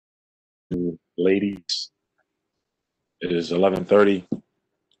Ladies. It is 11:30.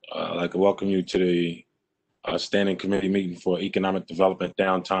 I'd like to welcome you to the Standing Committee meeting for Economic Development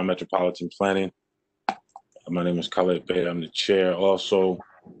Downtown Metropolitan Planning. My name is Khaled Bey. I'm the chair. Also,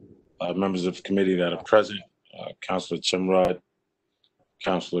 members of the committee that are present, Councilor Chimrod,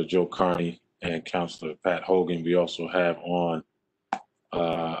 Councilor Joe Carney, and Councilor Pat Hogan. We also have on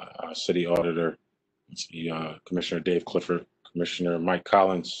our city auditor, Commissioner Dave Clifford, Commissioner Mike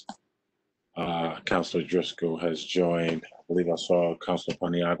Collins. Councilor Driscoll has joined. I believe I saw Councilor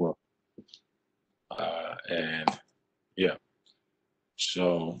Paniagua. And yeah,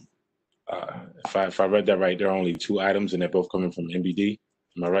 so if I read that right, there are only two items and they're both coming from MBD.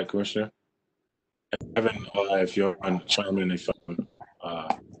 Am I right, Commissioner? Evan, if you're on, chime in if I'm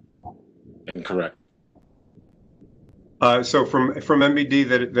incorrect. So from MBD,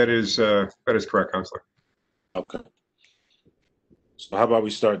 that is correct, Councilor. Okay. So how about we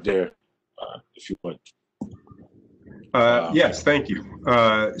start there, if you would. Yes, thank you.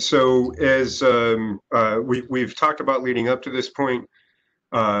 So as we've talked about leading up to this point,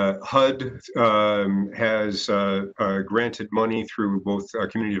 HUD has granted money through both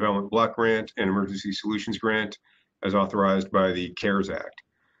Community Development Block Grant and Emergency Solutions Grant as authorized by the CARES Act.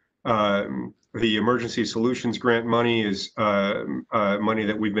 The Emergency Solutions Grant money is money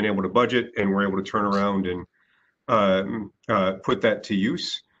that we've been able to budget, and we're able to turn around and put that to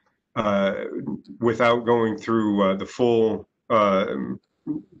use without going through the full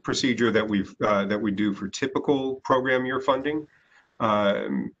procedure that we do for typical program year funding.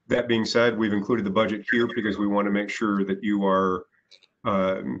 That being said, we've included the budget here because we want to make sure that you are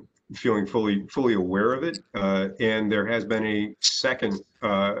feeling fully aware of it. And there has been a second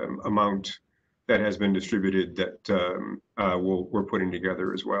amount that has been distributed that we're putting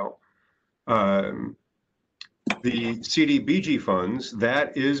together as well. The CDBG funds,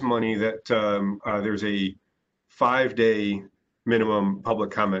 that is money that there's a 5-day minimum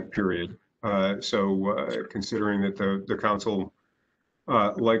public comment period. So considering that the council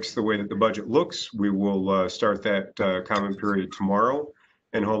likes the way that the budget looks, we will start that comment period tomorrow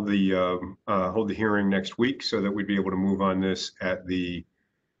and hold the hearing next week so that we'd be able to move on this at the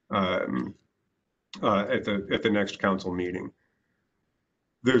next council meeting.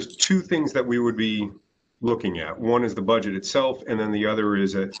 There's two things that we would be looking at. One is the budget itself, and then the other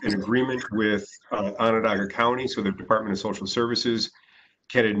is an agreement with Onondaga County, so the Department of Social Services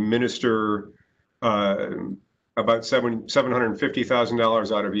can administer about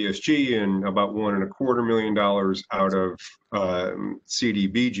 $750,000 out of ESG and about $1.25 million out of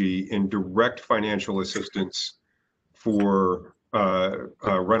CDBG in direct financial assistance for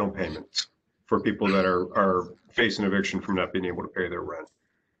rental payments for people that are facing eviction from not being able to pay their rent.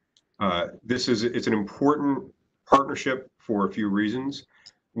 It's an important partnership for a few reasons.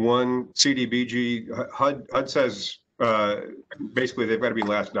 One, CDBG, HUD says basically they've got to be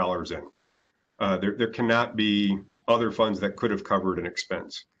last dollars in. There cannot be other funds that could have covered an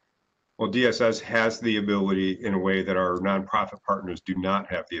expense. Well, DSS has the ability in a way that our nonprofit partners do not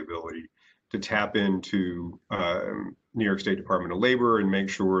have the ability to tap into New York State Department of Labor and make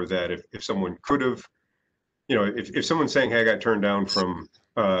sure that if someone could have, if someone's saying, hey, I got turned down from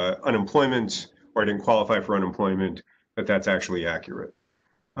unemployment or I didn't qualify for unemployment, that's actually accurate.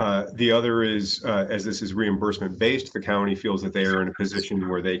 The other is, as this is reimbursement based, the county feels that they are in a position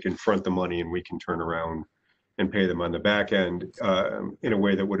where they can front the money and we can turn around and pay them on the back end in a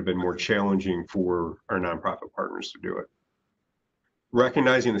way that would have been more challenging for our nonprofit partners to do it.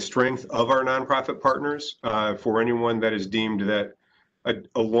 Recognizing the strength of our nonprofit partners, for anyone that is deemed that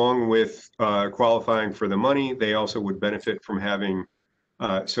along with qualifying for the money, they also would benefit from having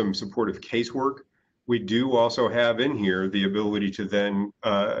some supportive casework. We do also have in here the ability to then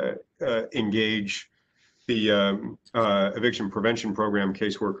engage the eviction prevention program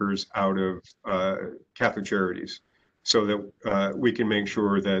caseworkers out of Catholic Charities so that we can make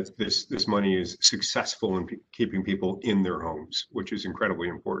sure that this money is successful in keeping people in their homes, which is incredibly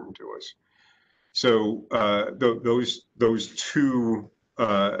important to us. So those two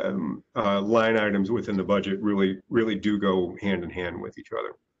line items within the budget really do go hand in hand with each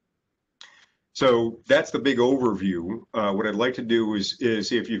other. So that's the big overview. What I'd like to do is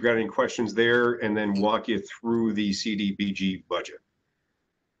see if you've got any questions there and then walk you through the CDBG budget.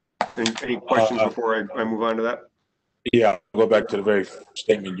 Any questions before I move on to that? Yeah, I'll go back to the very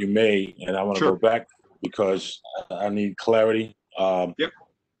statement you made, and I want to go back because I need clarity. Yep.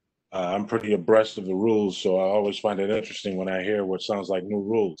 I'm pretty abreast of the rules, so I always find it interesting when I hear what sounds like new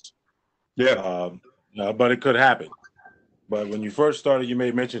rules. Yeah. But it could happen. But when you first started, you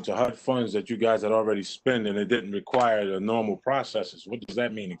made mention to HUD funds that you guys had already spent and it didn't require the normal processes. What does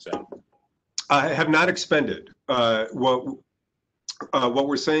that mean exactly? I have not expended. What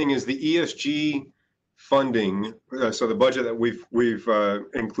we're saying is the ESG funding. So the budget that we've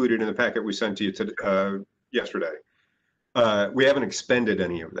included in the packet we sent to you yesterday. We haven't expended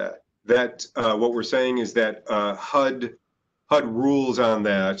any of that. What we're saying is that HUD rules on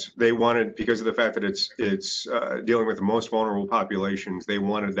that. They wanted, because of the fact that it's dealing with the most vulnerable populations, they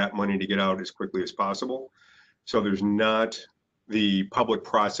wanted that money to get out as quickly as possible. So there's not the public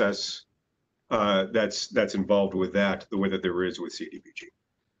process that's involved with that the way that there is with CDBG.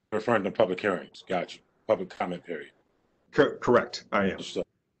 Referring to public hearings. Gotcha. Public comment period. Correct. I am.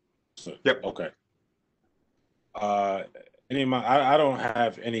 Yep. Okay. I don't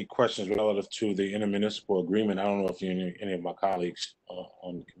have any questions relative to the intermunicipal agreement. I don't know if any of my colleagues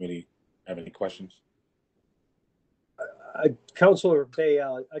on the committee have any questions. Councilor Bay,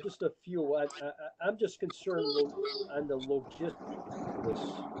 just a few. I'm just concerned on the logistics of this,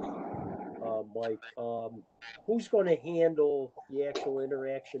 Mike. Who's going to handle the actual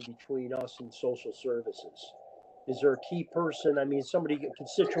interaction between us and social services? Is there a key person? I mean,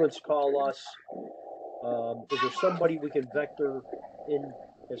 constituents call us. Is there somebody we can vector in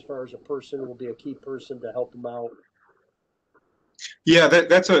as far as a person who will be a key person to help them out? Yeah,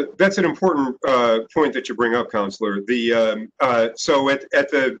 that's an important point that you bring up, Counselor. So at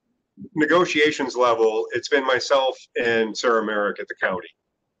the negotiations level, it's been myself and Sarah Merrick at the county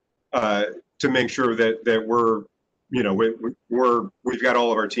to make sure that we've got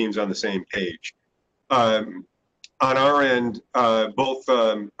all of our teams on the same page. On our end, both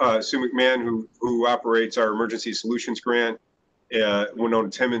Sue McMahon, who operates our Emergency Solutions Grant, Winona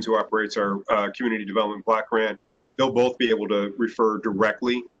Timmons, who operates our Community Development Block Grant, they'll both be able to refer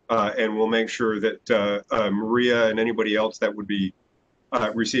directly, and we'll make sure that Maria and anybody else that would be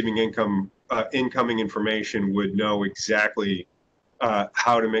receiving incoming information would know exactly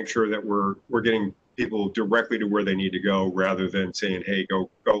how to make sure that we're getting people directly to where they need to go, rather than saying, "Hey, go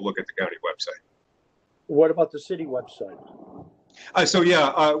look at the county website." What about the city website? So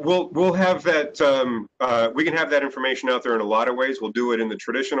yeah, we'll have that. We can have that information out there in a lot of ways. We'll do it in the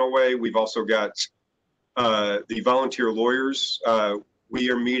traditional way. We've also got the volunteer lawyers. We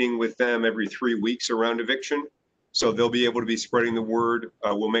are meeting with them every 3 weeks around eviction, so they'll be able to be spreading the word.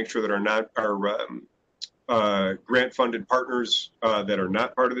 We'll make sure that our grant-funded partners that are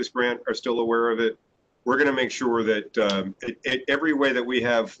not part of this grant are still aware of it. We're going to make sure that every way that we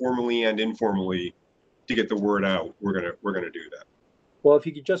have, formally and informally, to get the word out, we're gonna do that. Well, if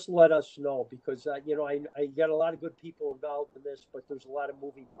you could just let us know, because I got a lot of good people involved in this, but there's a lot of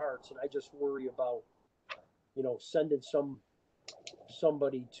moving parts, and I just worry about sending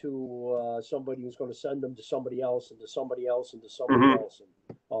somebody to somebody who's going to send them to somebody else and to somebody else and to somebody else and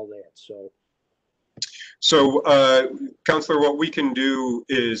all that. So, Counselor, what we can do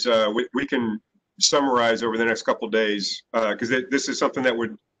is we can summarize over the next couple of days, because this is something that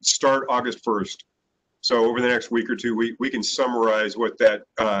would start August 1st. So over the next week or two, we can summarize what that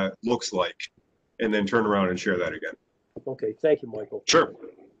looks like, and then turn around and share that again. Okay, thank you, Michael. Sure.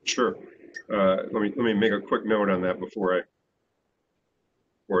 Let me make a quick note on that before I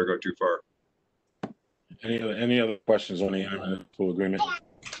go too far. Any other questions on the intermunicipal agreement?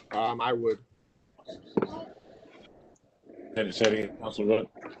 I would. Say it, Councilor Rudd.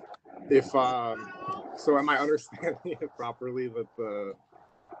 If so, am I understanding it properly that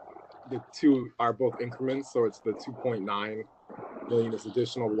the two are both increments? So it's the 2.9 million is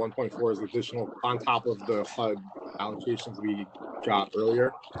additional, the 1.4 is additional on top of the HUD allocations we got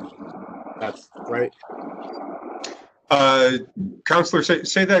earlier. That's right. Counselor,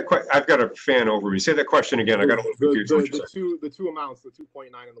 say that. I've got a fan over me. Say that question again. I got a little confused. The two amounts, the 2.9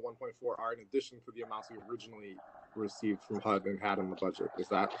 and the 1.4, are in addition to the amounts we originally received from HUD and had in the budget. Is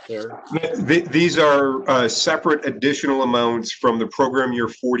that fair? These are separate additional amounts from the program year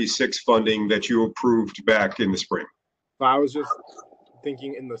 46 funding that you approved back in the spring. So I was just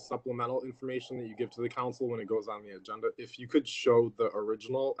thinking, in the supplemental information that you give to the council when it goes on the agenda, if you could show the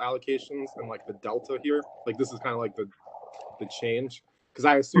original allocations and like the delta here, like this is kind of like the change, because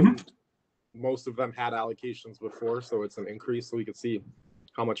I assume most of them had allocations before, so it's an increase, so we could see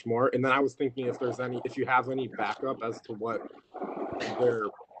how much more. And then I was thinking if you have any backup as to what their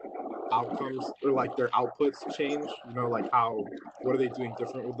outcomes or like their outputs change, like what are they doing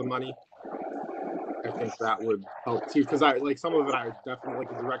different with the money? I think that would help too, because some of it I definitely,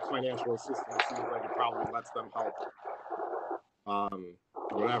 like, the direct financial assistance seems like it probably lets them help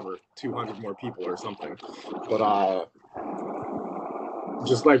whatever, 200 more people or something. But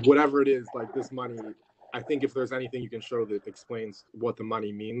just like whatever it is, like this money, I think if there's anything you can show that explains what the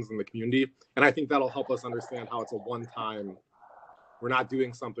money means in the community, and I think that'll help us understand how it's a one-time we're not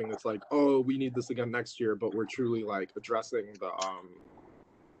doing something that's like, oh, we need this again next year, but we're truly like addressing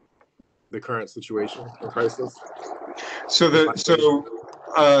the current situation or crisis. So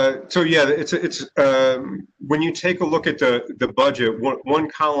yeah, it's when you take a look at the budget, one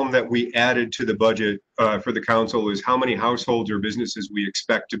column that we added to the budget for the council is how many households or businesses we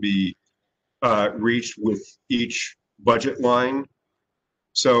expect to be reached with each budget line.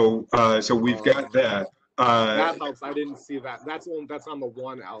 So we've got that. That helps. I didn't see that. That's on the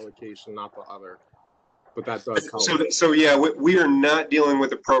one allocation, not the other. But that does help. So yeah, we are not dealing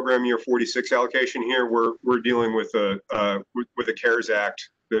with a program year 46 allocation here. We're dealing with a CARES Act,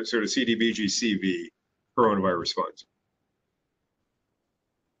 the sort of CDBG CV coronavirus funds.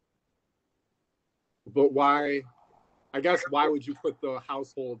 But why? I guess why would you put the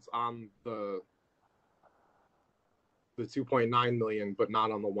households on the 2.9 million, but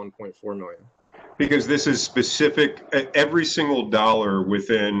not on the 1.4 million? Because this is specific. Every single dollar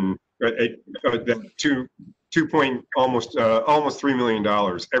within that almost $3 million.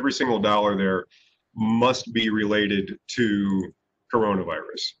 Every single dollar there must be related to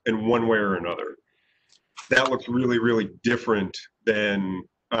coronavirus in one way or another. That looks really, really different than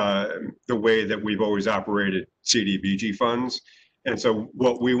the way that we've always operated CDBG funds. And so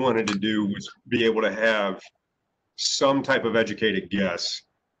what we wanted to do was be able to have some type of educated guess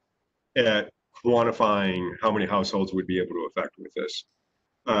at quantifying how many households would be able to affect with this.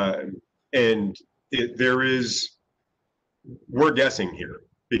 We're guessing here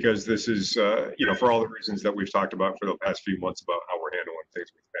because this is, for all the reasons that we've talked about for the past few months about how we're handling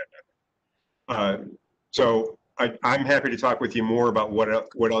things with the pandemic. So I'm happy to talk with you more about what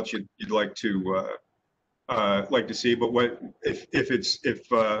else you'd like to see. But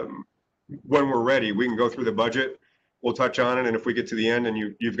when we're ready, we can go through the budget. We'll touch on it, and if we get to the end and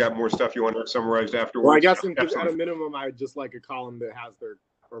you've got more stuff you want to summarized afterwards. Well, I guess at a minimum, I'd just like a column that has their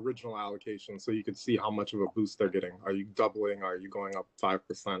original allocation, so you could see how much of a boost they're getting. Are you doubling? Are you going up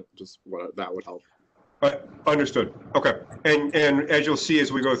 5%? Just what that would help. Understood. Okay, and as you'll see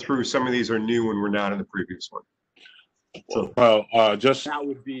as we go through, some of these are new and we're not in the previous one. So, well, just that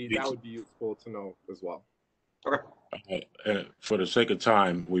would be useful to know as well. Okay. For the sake of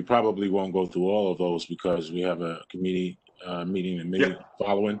time, we probably won't go through all of those because we have a committee meeting immediately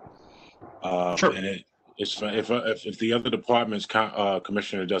following. Sure. And if the other department's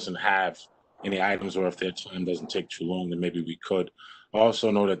commissioner doesn't have any items, or if their time doesn't take too long, then maybe we could.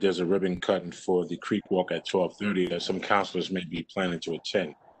 Also know that there's a ribbon cutting for the Creek Walk at 12:30 that some councilors may be planning to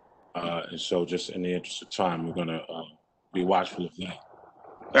attend. And so, just in the interest of time, we're going to be watchful of that.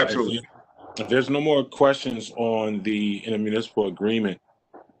 Absolutely. If there's no more questions on the intermunicipal agreement,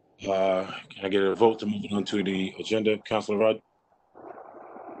 can I get a vote to move on to the agenda, Councilor Rudd?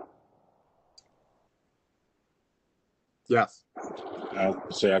 Yes. I'll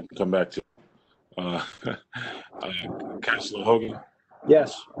say I can come back to Councilor Hogan.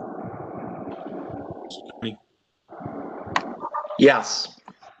 Yes. Yes.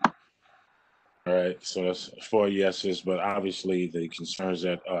 All right, so that's 4 yeses, but obviously the concerns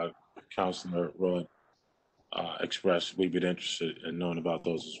that Councilor Rudd expressed, we'd be interested in knowing about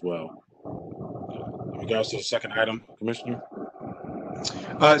those as well. In regards to the second item, Commissioner?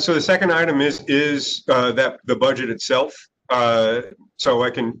 So the second item is that the budget itself. So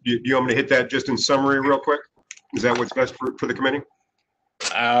do you want me to hit that just in summary real quick? Is that what's best for the committee?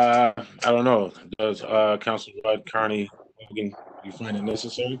 I don't know. Does Councilor Rudd, Carney, Hogan, you find it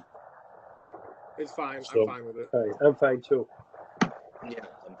necessary? It's fine. So, I'm fine with it. Right, I'm fine too. Yeah,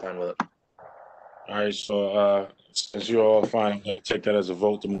 I'm fine with it. All right, so since you're all fine, I'm going to take that as a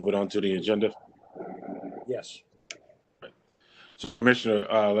vote to move it on to the agenda. Yes. So, Commissioner,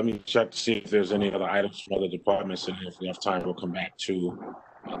 let me check to see if there's any other items from other departments, and if we have time, we'll come back to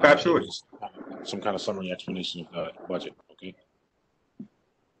Absolutely some kind of summary explanation of the budget. Okay,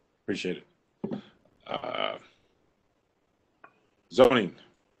 appreciate it. Zoning,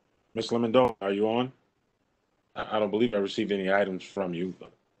 Ms. Lemondon, are you on? I don't believe I received any items from you.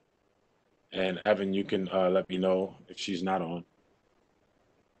 And Evan, you can let me know if she's not on.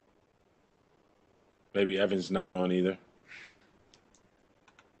 Maybe Evan's not on either.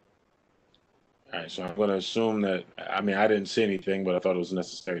 All right, so I'm going to assume that, I didn't see anything, but I thought it was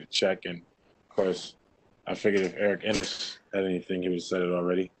necessary to check. And of course, I figured if Eric Ennis had anything, he would have said it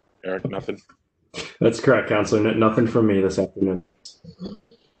already. Eric, nothing? That's correct, Councilor. Nothing from me this afternoon.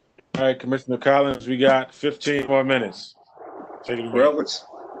 All right, Commissioner Collins, we got 15 more minutes. Take it away.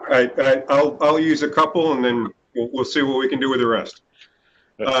 Well, I'll use a couple, and then we'll see what we can do with the rest.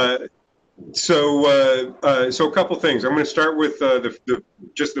 So a couple things. I'm going to start with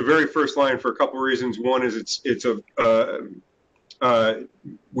just the very first line for a couple of reasons. One is it's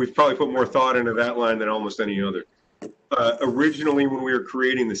we've probably put more thought into that line than almost any other. Originally, when we were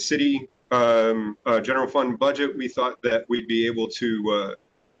creating the city general fund budget, we thought that we'd be able to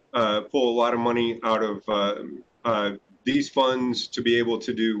pull a lot of money out of these funds to be able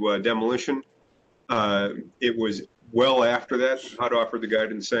to do demolition. It was well after that, Hot offered the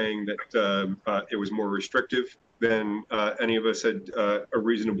guidance saying that it was more restrictive than any of us had a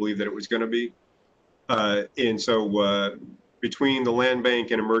reason to believe that it was going to be. And so between the land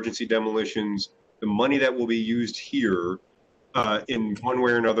bank and emergency demolitions, the money that will be used here in one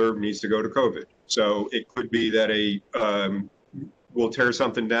way or another needs to go to COVID. So it could be that we'll tear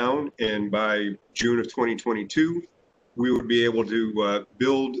something down, and by June of 2022, we would be able to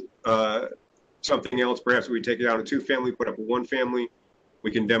build something else. Perhaps we take it down to 2-family, put up a 1-family.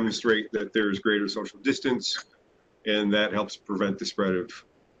 We can demonstrate that there's greater social distance, and that helps prevent the spread of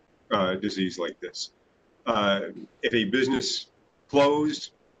disease like this. If a business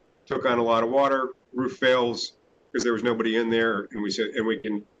closed, took on a lot of water, roof fails because there was nobody in there, and we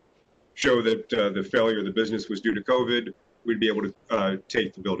can show that the failure of the business was due to COVID, we'd be able to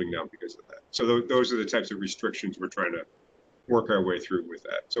take the building down because of that. So those are the types of restrictions we're trying to work our way through with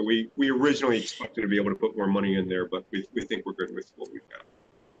that. So we originally expected to be able to put more money in there, but we think we're good with what we've got.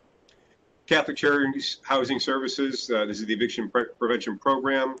 Catholic Charities Housing Services, this is the eviction prevention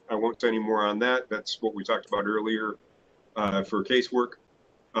program. I won't say any more on that. That's what we talked about earlier for casework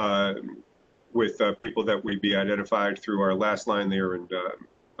with people that would be identified through our last line there and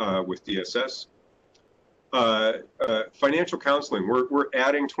with DSS. Financial counseling, we're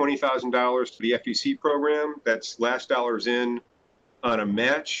adding $20,000 to the FEC program. That's last dollars in on a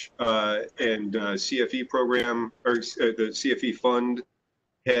match, and CFE program, or the CFE fund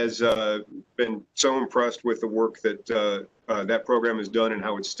has been so impressed with the work that that program has done and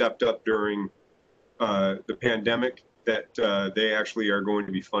how it's stepped up during the pandemic that they actually are going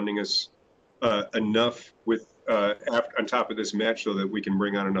to be funding us enough with on top of this match so that we can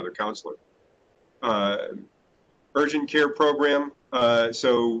bring on another counselor. Urgent care program.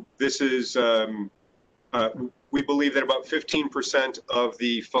 So this is, we believe that about 15% of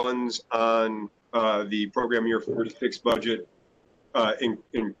the funds on the program year 46 budget, in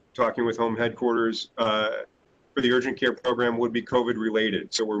talking with home headquarters, for the urgent care program would be COVID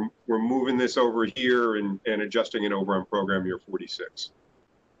related. So we're moving this over here and adjusting it over on program year 46.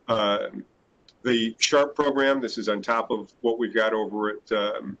 The SHARP program, this is on top of what we've got over at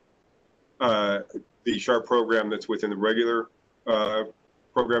the SHARP program that's within the regular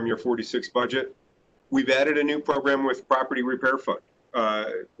program year 46 budget. We've added a new program with property repair fund,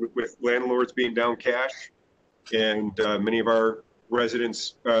 with landlords being down cash, and many of our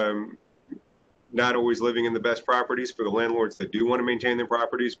residents not always living in the best properties. For the landlords that do want to maintain their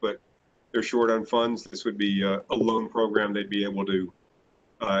properties, but they're short on funds, this would be a loan program they'd be able to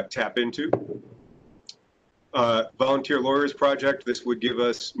tap into. Volunteer Lawyers Project, this would give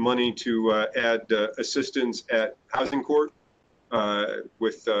us money to add assistance at housing court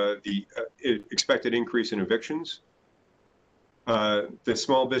with the expected increase in evictions. The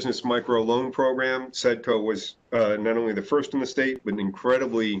Small Business Micro Loan Program, SEDCO was not only the first in the state, but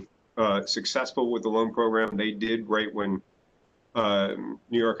incredibly successful with the loan program. They did right when New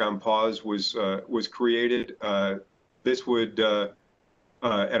York on Pause was created. This would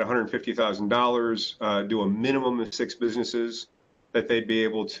at $150,000, do a minimum of 6 businesses that they'd be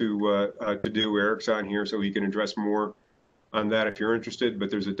able to do. Eric's on here, so he can address more on that if you're interested. But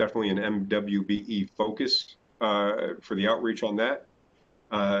there's definitely an MWBE focus for the outreach on that.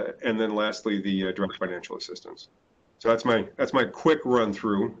 And then lastly, the direct financial assistance. So that's my quick run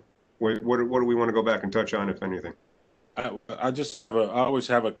through. What do we want to go back and touch on, if anything? I always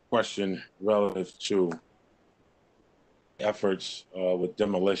have a question relative to efforts with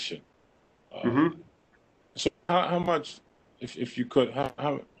demolition. So how much, if you could,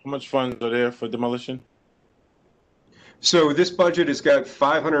 how much funds are there for demolition? So this budget has got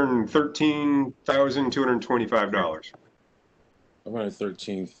 $513,225.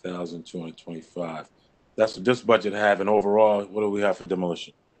 $513,225. That's what this budget have, and overall, what do we have for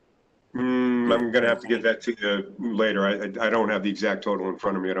demolition? I'm going to have to get that to you later. I don't have the exact total in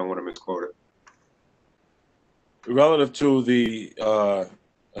front of me. I don't want to misquote it. Relative to the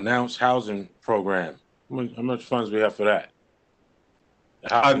announced housing program, how much funds we have for that?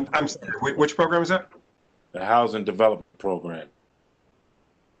 I'm sorry, which program is that? The housing development program.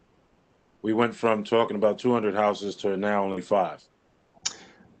 We went from talking about 200 houses to now only 5.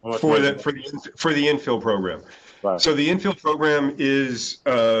 For the infill program. Right. So the infill program is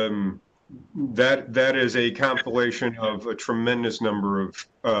That is a compilation of a tremendous number of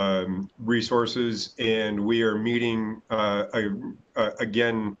resources, and we are meeting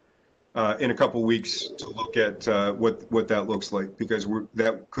again in a couple weeks to look at what that looks like, because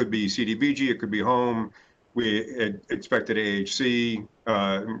that could be CDBG, it could be home, we expected AHC,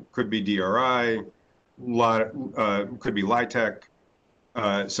 could be DRI, could be LIHTC.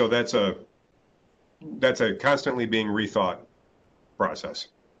 So that's a constantly being rethought process.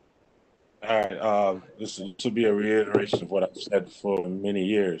 All right. This will be a reiteration of what I've said for many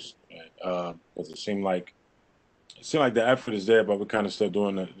years, because it seemed like the effort is there, but we're kind of still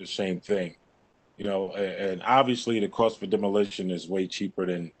doing the same thing, you know. And obviously, the cost for demolition is way cheaper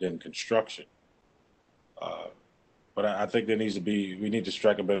than construction. But I think we need to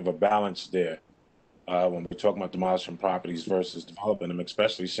strike a bit of a balance there when we're talking about demolishing properties versus developing them,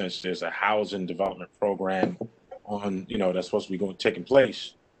 especially since there's a housing development program that's supposed to be taking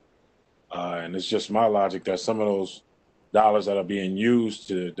place. And it's just my logic that some of those dollars that are being used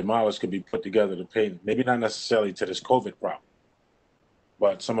to demolish could be put together to pay, maybe not necessarily to this COVID problem,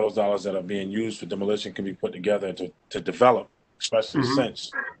 but some of those dollars that are being used for demolition can be put together to develop, especially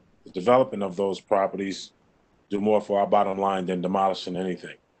since the developing of those properties do more for our bottom line than demolishing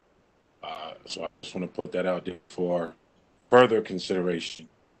anything. So I just want to put that out there for further consideration.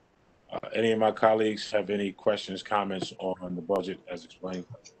 Any of my colleagues have any questions, comments on the budget as explained?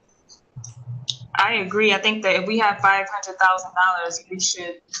 I agree. I think that if we have $500,000, we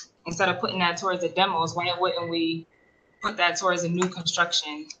should, instead of putting that towards the demos, why wouldn't we put that towards a new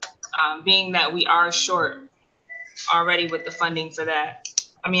construction? Being that we are short already with the funding for that.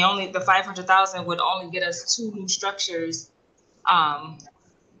 I mean, only the $500,000 would only get us 2 new structures,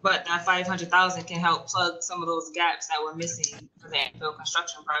 but that $500,000 can help plug some of those gaps that we're missing for the infill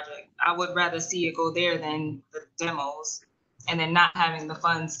construction project. I would rather see it go there than the demos, and then not having the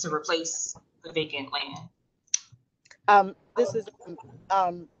funds to replace the vacant land. This is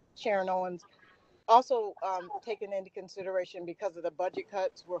Sharon Owens. Also taken into consideration because of the budget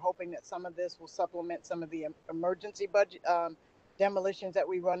cuts, we're hoping that some of this will supplement some of the emergency budget demolitions that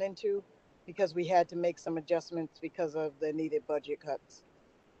we run into, because we had to make some adjustments because of the needed budget cuts.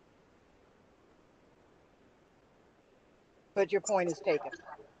 But your point is taken.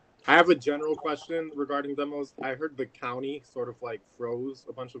 I have a general question regarding demos. I heard the county sort of like froze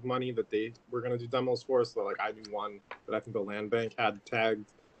a bunch of money that they were going to do demos for. So like I knew one that I think the land bank had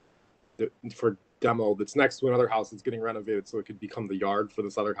tagged for demo that's next to another house that's getting renovated so it could become the yard for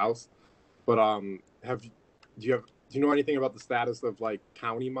this other house. But do you know anything about the status of like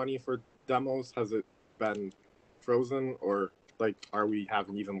county money for demos? Has it been frozen, or like are we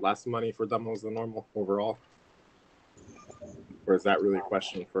having even less money for demos than normal overall? Or is that really a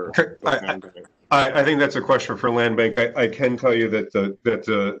question for the land bank? I think that's a question for land bank. I can tell you that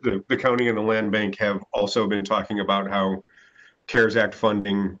the county and the land bank have also been talking about how CARES Act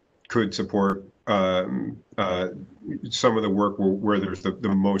funding could support some of the work where there's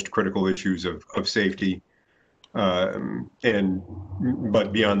the most critical issues of safety. But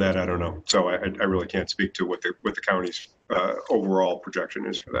beyond that, I don't know. So I really can't speak to what the county's overall projection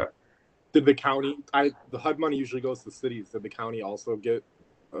is for that. Did the county? The HUD money usually goes to cities. Did the county also get?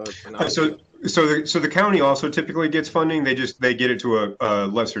 So the county also typically gets funding. They get it to a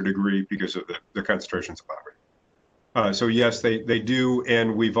lesser degree because of the concentrations of poverty. So yes, they do,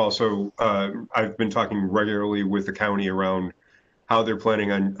 and we've also I've been talking regularly with the county around how they're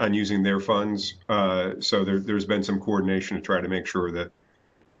planning on using their funds. So there's been some coordination to try to make sure that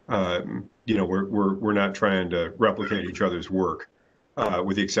we're not trying to replicate each other's work.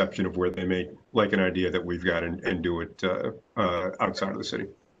 With the exception of where they may like an idea that we've got and do it outside of the city.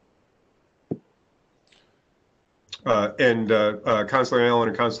 Councilor Allen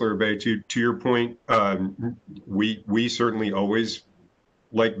and Councilor Bay, to your point, we certainly always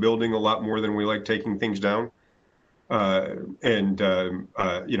like building a lot more than we like taking things down. When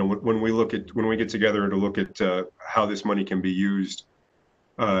we get together to look at how this money can be used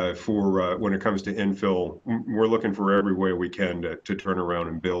for when it comes to infill, we're looking for every way we can to turn around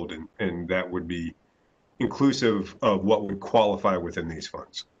and build, and that would be inclusive of what would qualify within these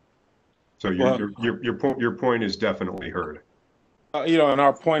funds. So your point is definitely heard. And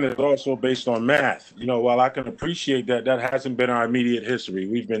our point is also based on math. While I can appreciate that hasn't been our immediate history.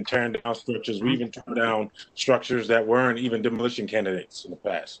 We've been tearing down structures. We even tore down structures that weren't even demolition candidates in the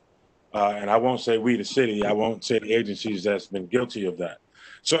past. And I won't say we, the city. I won't say the agencies that's been guilty of that.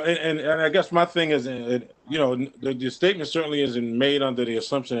 So, and I guess my thing is, the statement certainly isn't made under the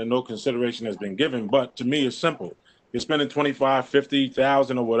assumption that no consideration has been given. But to me, it's simple. You're spending $25,000,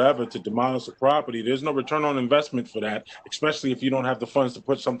 $50,000 or whatever to demolish a property. There's no return on investment for that, especially if you don't have the funds to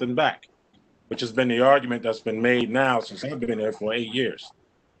put something back. which has been the argument that's been made now since I've been there for 8 years,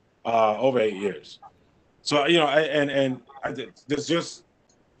 over 8 years. So, there's just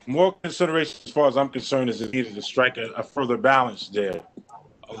more consideration as far as I'm concerned is needed to strike a further balance there,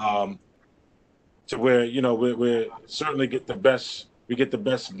 to where, we're certainly we get the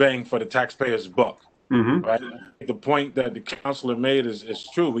best bang for the taxpayer's buck. Mm-hmm. Right. The point that the counselor made is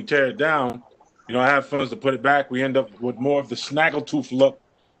true. We tear it down, I have funds to put it back. We end up with more of the snaggletooth look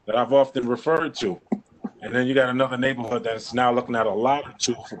that I've often referred to. And then you got another neighborhood that's now looking at a lot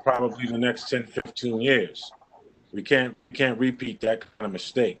tooth for probably the next 10, 15 years. We can't repeat that kind of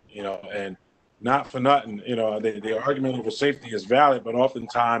mistake, and not for nothing, the argument over safety is valid, but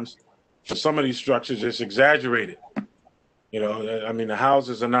oftentimes for some of these structures, it's exaggerated. The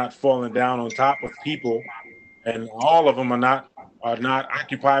houses are not falling down on top of people, and all of them are not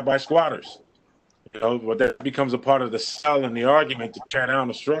occupied by squatters. But that becomes a part of the sell in the argument to tear down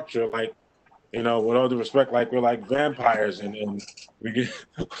the structure, like, with all due respect, like we're like vampires, and we get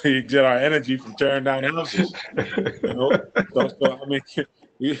our energy from tearing down houses.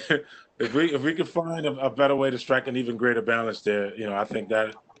 If we can find a better way to strike an even greater balance there, I think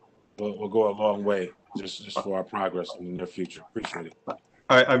that will go a long way just for our progress in the near future. Appreciate it.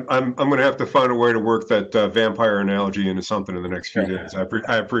 I'm going to have to find a way to work that vampire analogy into something in the next few days. I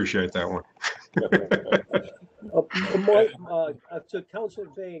appreciate that one. To Councilor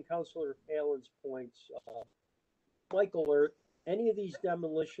Bay and Councilor Allen's points, Michael, are any of these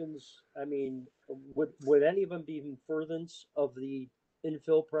demolitions, would any of them be in furtherance of the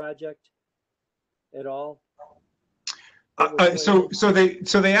infill project at all? So they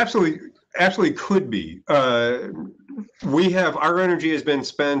absolutely could be. Our energy has been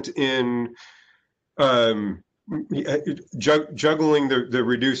spent in juggling the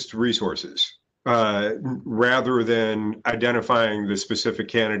reduced resources, rather than identifying the specific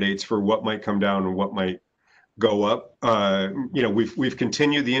candidates for what might come down and what might go up. We've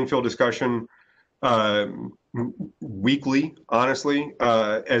continued the infill discussion weekly, honestly,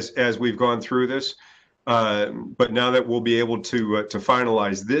 as we've gone through this. But now that we'll be able to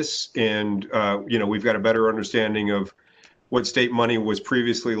finalize this, and we've got a better understanding of what state money was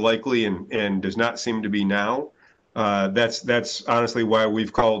previously likely and does not seem to be now. That's honestly why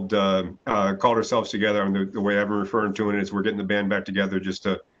we've called ourselves together. And the way I've been referring to it is we're getting the band back together just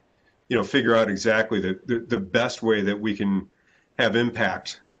to figure out exactly the best way that we can have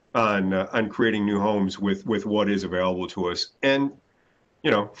impact on creating new homes with what is available to us. And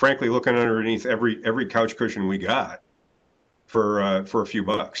frankly, looking underneath every couch cushion we got for a few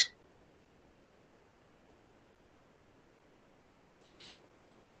bucks.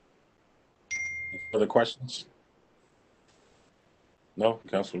 Further questions? No,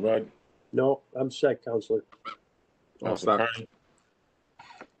 Councilor Rudd. No, I'm set, Councilor. All set.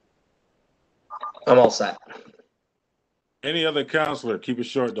 I'm all set. Any other counselor? Keep it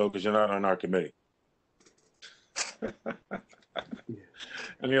short though, because you're not on our committee.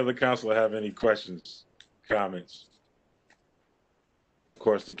 Any other counselor have any questions, comments? Of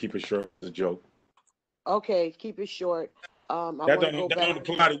course, to keep it short is a joke. Okay, keep it short. That don't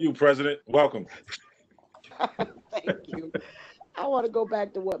apply to you, President. Welcome. Thank you. I want to go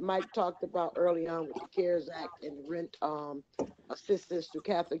back to what Mike talked about early on with the CARES Act and rent assistance to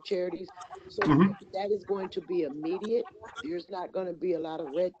Catholic charities. So that is going to be immediate. There's not going to be a lot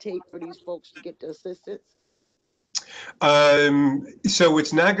of red tape for these folks to get the assistance. So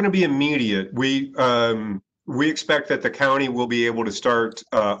it's not going to be immediate. We expect that the county will be able to start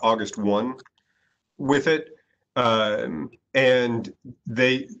August 1 with it. And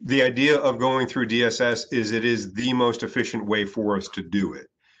the idea of going through DSS is it is the most efficient way for us to do it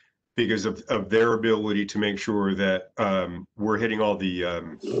because of their ability to make sure that we're hitting all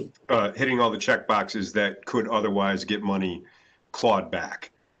the check boxes that could otherwise get money clawed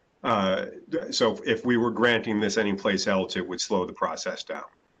back. So if we were granting this anyplace else, it would slow the process down.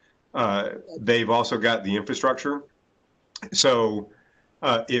 They've also got the infrastructure. So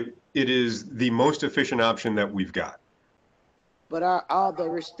it is the most efficient option that we've got. But are all the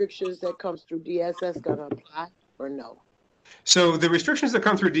restrictions that comes through DSS going to apply or no? So the restrictions that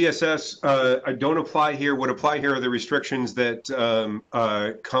come through DSS don't apply here. What apply here are the restrictions that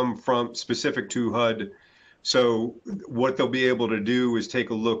come from specific to HUD. So what they'll be able to do is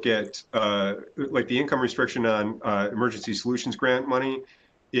take a look at like the income restriction on emergency solutions grant money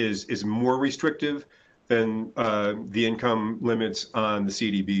is more restrictive than the income limits on the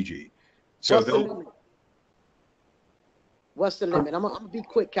CDBG. So What's the limit? I'm gonna be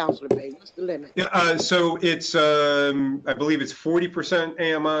quick, Councilor Bay. What's the limit? Yeah, so it's, I believe it's 40%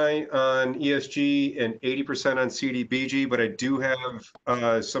 AMI on ESG and 80% on CDBG, but I do have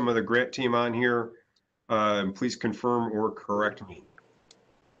some of the grant team on here. Please confirm or correct me,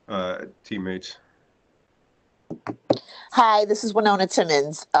 teammates. Hi, this is Winona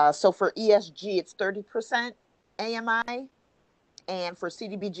Timmons. So for ESG, it's 30% AMI, and for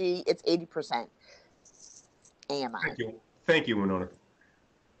CDBG, it's 80% AMI. Thank you. Thank you, Winona.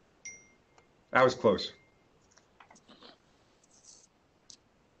 That was close.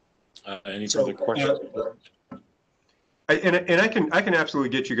 Any further questions? And I can absolutely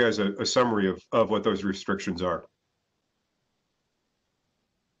get you guys a summary of what those restrictions are.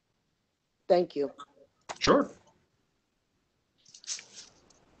 Thank you. Sure.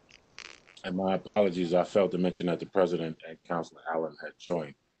 And my apologies, I failed to mention that the president and Councilor Allen had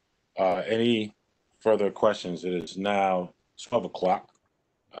joined. Any further questions? It is now 12 o'clock.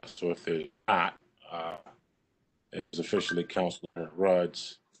 So if there's not, it is officially Councilor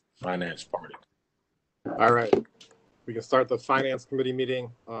Rudd's finance party. All right. We can start the finance committee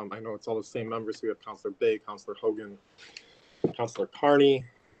meeting. I know it's all the same members. We have Councilor Bay, Councilor Hogan, Councilor Carney.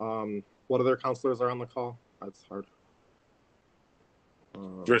 What other councilors are on the call? That's hard.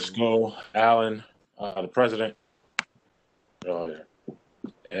 Driscoll, Allen, the president,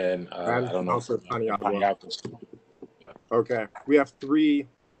 and I don't know. Councilor Paniagua. Okay, we have three.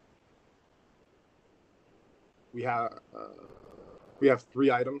 We have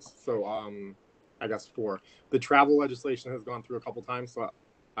three items. So I guess four. The travel legislation has gone through a couple times, so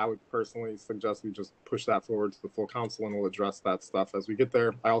I would personally suggest we just push that forward to the full council, and we'll address that stuff as we get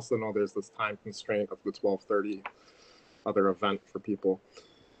there. I also know there's this time constraint of the 12:30 other event for people.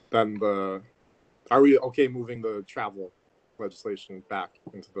 Then are we okay moving the travel legislation back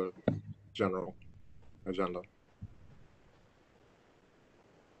into the general agenda?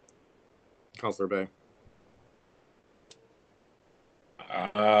 Councilor Bay.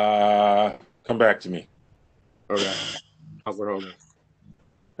 Come back to me. Okay. Councilor Hogan.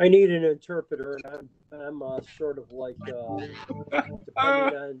 I need an interpreter, and I'm sort of like depending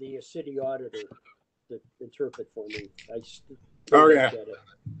on the city auditor to interpret for me. Okay.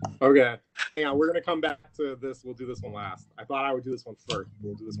 Okay. Hang on, we're gonna come back to this. We'll do this one last. I thought I would do this one first.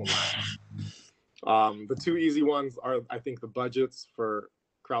 We'll do this one last. The two easy ones are, I think, the budgets for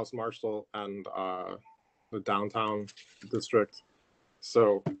Krause Marshall and the downtown district.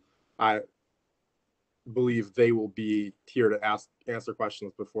 So I believe they will be here to answer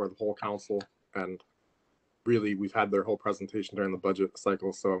questions before the whole council, and really we've had their whole presentation during the budget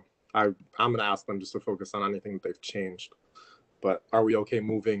cycle, so I'm going to ask them just to focus on anything that they've changed. But are we okay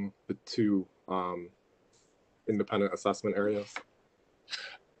moving the two independent assessment areas?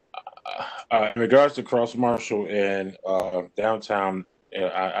 In regards to Krause Marshall and downtown,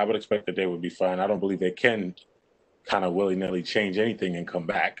 I would expect that they would be fine. I don't believe they can kind of willy-nilly change anything and come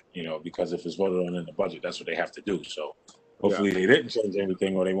back, because if it's voted on in the budget, that's what they have to do. So hopefully they didn't change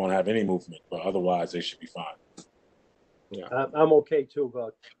anything, or they won't have any movement, but otherwise they should be fine. Yeah, I'm okay too,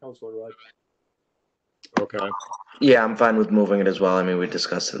 Councilor Rudd. Okay. Yeah, I'm fine with moving it as well. I mean, we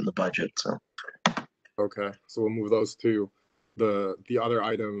discussed it in the budget, so. Okay, so we'll move those two. The other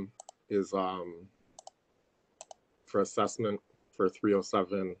item is for assessment for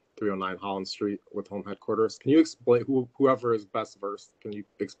 307, 309 Holland Street with home headquarters. Can you explain, whoever is best versed, can you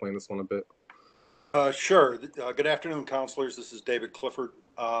explain this one a bit? Sure. Good afternoon, councilors. This is David Clifford.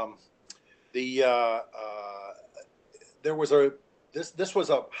 This was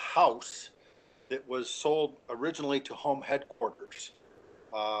a house that was sold originally to home headquarters.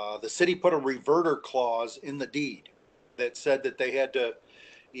 The city put a reverter clause in the deed that said that they had to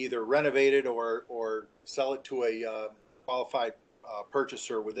either renovate it or sell it to a qualified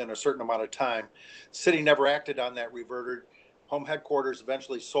purchaser within a certain amount of time. City never acted on that reverter. Home headquarters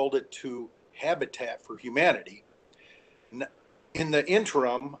eventually sold it to Habitat for Humanity. In the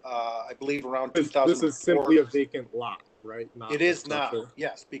interim, I believe around 2004. This is simply a vacant lot, right? It is now,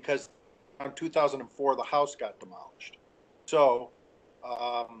 yes, because around 2004 the house got demolished. So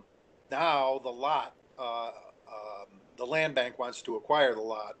now the lot, the land bank wants to acquire the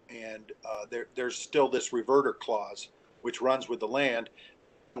lot, and there's still this reverter clause which runs with the land.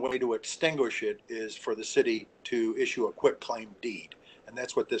 The way to extinguish it is for the city to issue a quit claim deed, and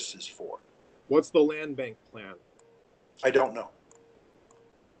that's what this is for. What's the land bank plan? I don't know.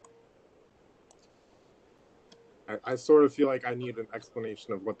 I sort of feel like I need an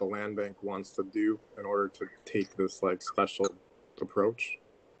explanation of what the land bank wants to do in order to take this like special approach.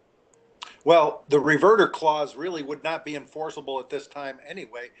 Well, the reverter clause really would not be enforceable at this time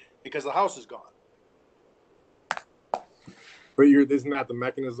anyway, because the house is gone. But isn't that the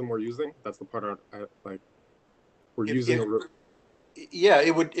mechanism we're using? That's the part we're using. Yeah,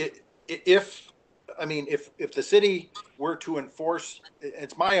 it would. If the city were to enforce,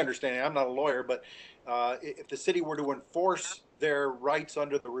 it's my understanding. I'm not a lawyer, but if the city were to enforce their rights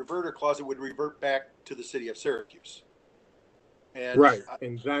under the reverter clause, it would revert back to the city of Syracuse. And right,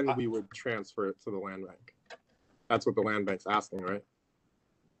 and then we would transfer it to the land bank. That's what the land bank's asking, right?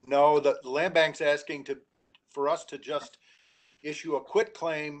 No, the land bank's asking for us to just issue a quit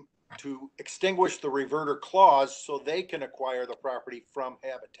claim to extinguish the reverter clause so they can acquire the property from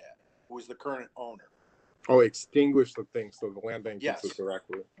Habitat, who is the current owner. Oh, extinguish the thing so the land bank Yes. gets it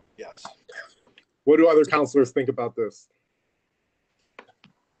directly. Yes. What do other councilors think about this?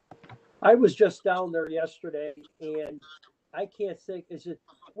 I was just down there yesterday, and I can't think,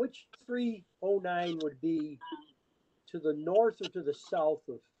 which 309 would be to the north or to the south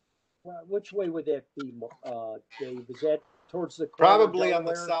of, which way would that be, Dave? Is that towards the corner Probably on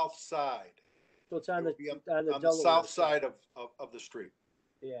the Delaware? south side. So it's on the the south side of the street.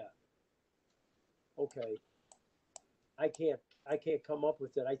 Yeah. Okay. I can't come up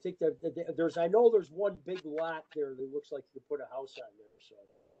with it. I think that I know there's one big lot there that looks like you could put a house on there, so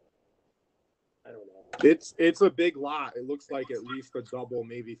I don't know. It's a big lot. It looks like at least a double,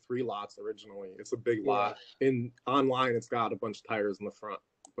 maybe 3 lots originally. It's a big lot. Online it's got a bunch of tires in the front,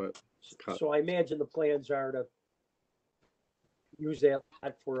 but it's cut. So I imagine the plans are to use that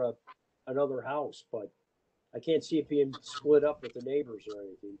lot for another house, but I can't see it being split up with the neighbors or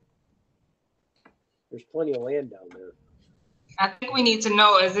anything. There's plenty of land down there. I think we need to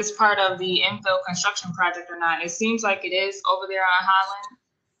know, is this part of the infill construction project or not? It seems like it is over there on Holland.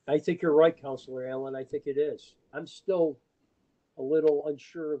 I think you're right, Councilor Allen. I think it is. I'm still a little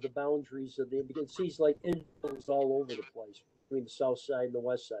unsure of the boundaries of it seems like infills all over the place between the south side and the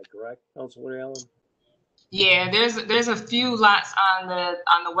west side, correct, Councilor Allen? Yeah, there's a few lots on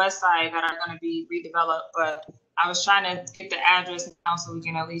the west side that are going to be redeveloped, but I was trying to get the address now so we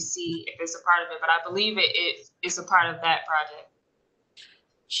can at least see if it's a part of it. But I believe it's a part of that project.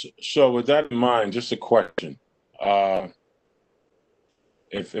 So with that in mind, just a question: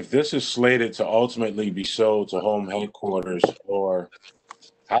 if this is slated to ultimately be sold to home headquarters or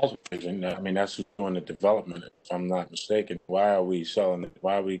house vision, I mean that's who's doing the development. If I'm not mistaken, why are we selling it?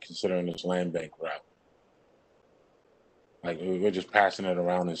 Why are we considering this land bank route? Like we're just passing it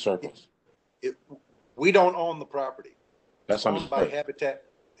around in circles. We don't own the property. That's owned by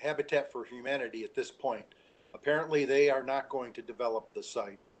Habitat for Humanity at this point. Apparently, they are not going to develop the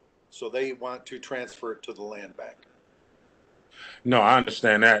site, so they want to transfer it to the land bank. No, I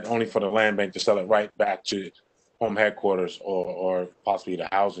understand that. Only for the land bank to sell it right back to home headquarters or possibly the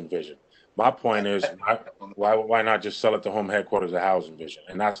housing vision. My point is, why not just sell it to home headquarters or housing vision?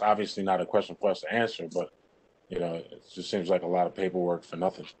 And that's obviously not a question for us to answer, but it just seems like a lot of paperwork for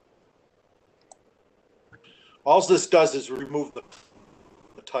nothing. All this does is remove the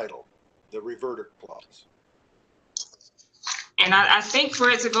title, the reverter clause. And I think for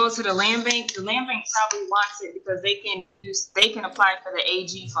it to go to the land bank probably wants it because they can apply for the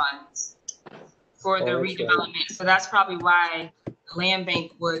AG funds for the redevelopment. Right. So that's probably why the land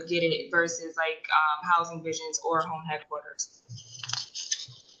bank would get it versus like housing visions or home headquarters.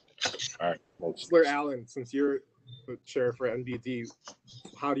 All right. Councilor Allen, since you're the chair for NBD,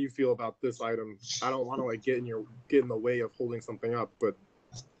 how do you feel about this item? I don't want to get in the way of holding something up, but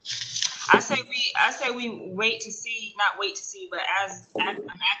I say we wait to see, but I'm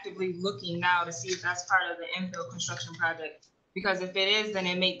actively looking now to see if that's part of the infill construction project. Because if it is, then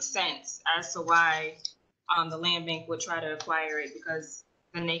it makes sense as to why the land bank would try to acquire it, because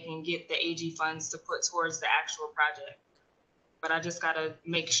then they can get the AG funds to put towards the actual project. But I just got to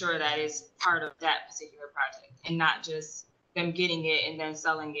make sure that it's part of that particular project and not just them getting it and then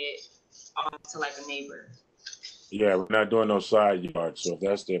selling it to like a neighbor. Yeah, we're not doing no side yards. So if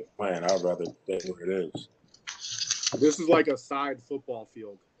that's their plan, I'd rather stay where it is. This is like a side football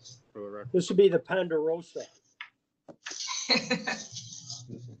field, for the record. This would be the Ponderosa.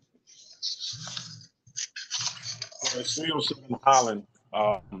 It's 307 Holland.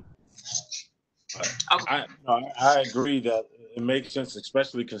 I agree that it makes sense,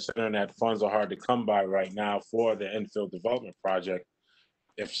 especially considering that funds are hard to come by right now for the infill development project.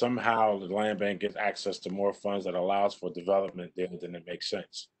 If somehow the land bank gets access to more funds that allows for development there, then it makes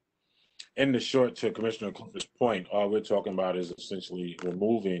sense. In the short, to Commissioner Cooper's point, all we're talking about is essentially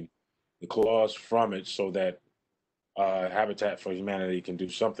removing the clause from it so that Habitat for Humanity can do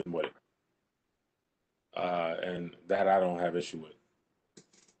something with it. And that I don't have issue with.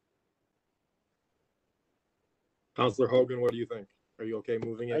 Councilor Hogan, what do you think? Are you okay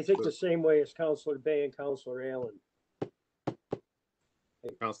moving it? I think the same way as Councilor Bay and Councilor Allen.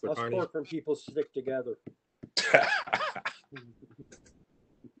 Councilor Us Carney. Corcoran people stick together.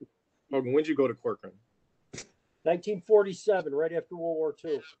 Hogan, when'd you go to Corcoran? 1947, right after World War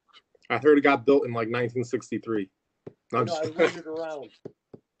II. I heard it got built in like 1963. No, I I'm know, I just- rooted around.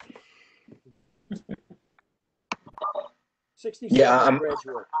 67 Yeah, I'm-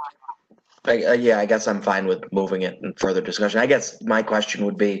 graduate. Yeah, I guess I'm fine with moving it in further discussion. I guess my question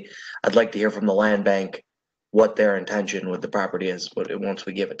would be, I'd like to hear from the land bank what their intention with the property is, once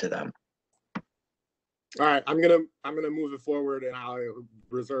we give it to them. All right, I'm gonna move it forward, and I'll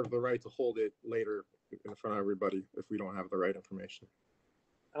reserve the right to hold it later in front of everybody if we don't have the right information.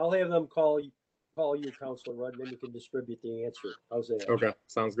 I'll have them call you, Councilor Rudd, and then you can distribute the answer. How's that? Okay,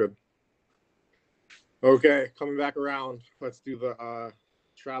 sounds good. Okay, coming back around, let's do the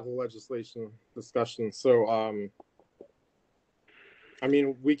travel legislation discussion. So, I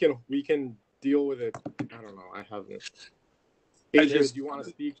mean, we can deal with it. I don't know. I haven't. AJ, do you want to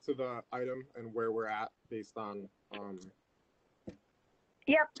speak to the item and where we're at based on?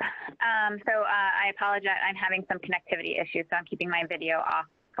 Yep. I apologize. I'm having some connectivity issues, so I'm keeping my video off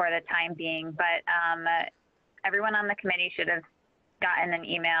for the time being. But everyone on the committee should have gotten an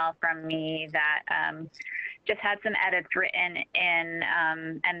email from me that just had some edits written in,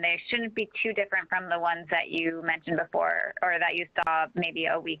 and they shouldn't be too different from the ones that you mentioned before or that you saw maybe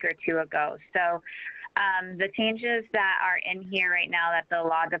a week or two ago. So the changes that are in here right now that the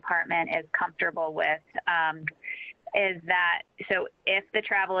law department is comfortable with is that, so if the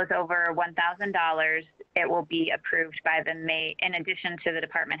travel is over $1,000, it will be approved by the mayor, in addition to the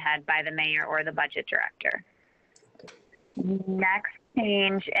department head, by the mayor or the budget director. Next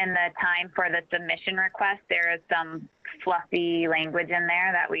change in the time for the submission request, there is some fluffy language in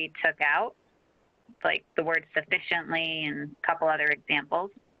there that we took out, like the word sufficiently and a couple other examples.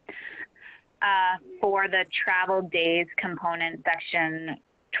 For the travel days component, section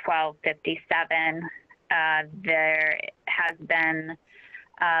 1257, there has been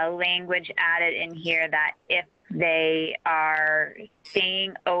language added in here that if they are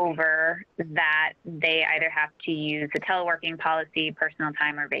staying over, that they either have to use a teleworking policy, personal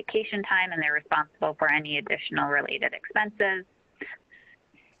time, or vacation time, and they're responsible for any additional related expenses.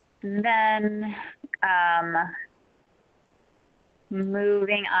 Then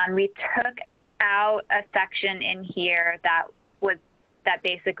moving on, we took out a section in here that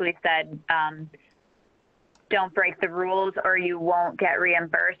basically said don't break the rules or you won't get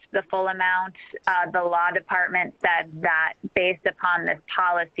reimbursed the full amount. The law department said that based upon this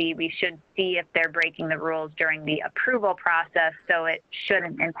policy, we should see if they're breaking the rules during the approval process, so it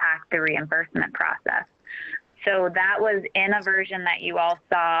shouldn't impact the reimbursement process. So that was in a version that you all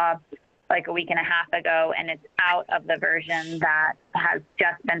saw like a week and a half ago, and it's out of the version that has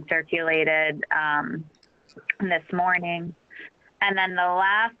just been circulated this morning. And then the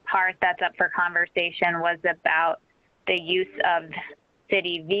last part that's up for conversation was about the use of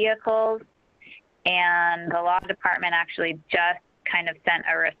city vehicles. And the law department actually just kind of sent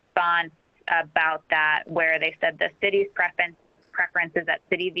a response about that, where they said the city's preference is that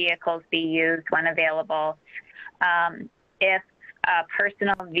city vehicles be used when available. If a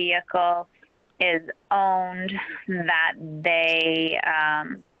personal vehicle is owned, that they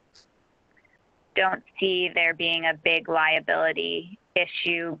don't see there being a big liability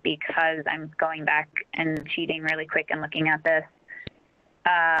issue, because I'm going back and cheating really quick and looking at this.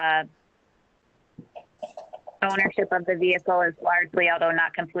 Ownership of the vehicle is largely, although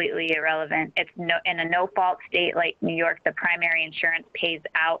not completely, irrelevant. It's in a no-fault state like New York, the primary insurance pays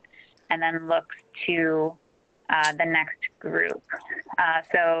out and then looks to the next group.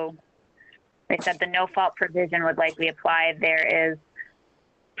 So they said the no-fault provision would likely apply. There is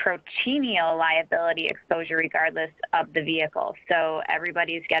proteinial liability exposure regardless of the vehicle. So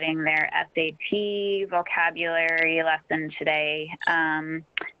everybody's getting their SAT vocabulary lesson today. And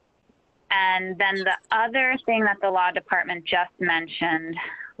then the other thing that the law department just mentioned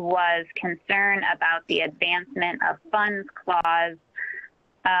was concern about the advancement of funds clause.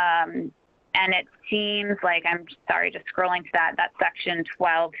 And it seems like, I'm sorry, just scrolling to that's section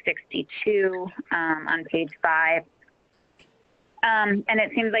 1262 on page 5. And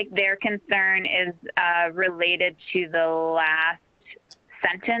it seems like their concern is related to the last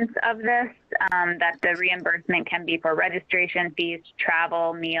sentence of this, that the reimbursement can be for registration fees,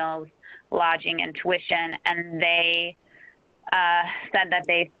 travel, meals, lodging, and tuition. And they said that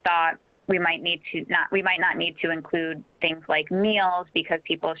they thought we might not need to include things like meals, because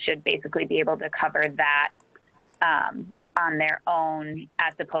people should basically be able to cover that on their own,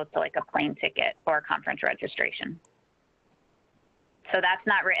 as opposed to like a plane ticket or a conference registration. So that's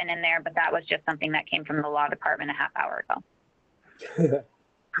not written in there, but that was just something that came from the law department a half hour ago.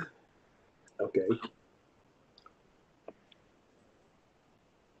 Okay.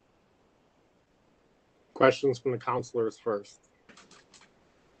 Questions from the counselors first.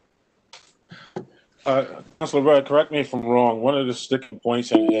 Councilor Rudd, correct me if I'm wrong. One of the sticking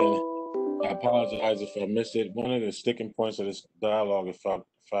points, and I apologize if I missed it. One of the sticking points of this dialogue, if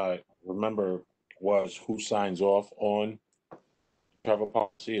I remember, was who signs off on travel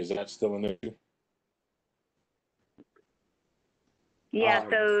policy. Is that still an issue? Yeah,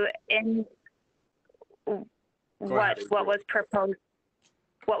 so in what was proposed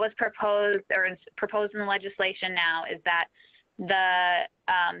or is proposed in the legislation now is that the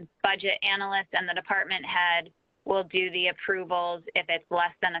budget analyst and the department head will do the approvals if it's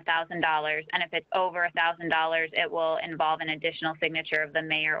less than $1,000, and if it's over $1,000, it will involve an additional signature of the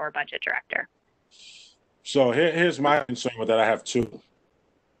mayor or budget director. So here's my concern with that. I have two.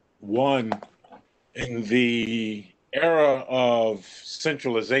 One, in the era of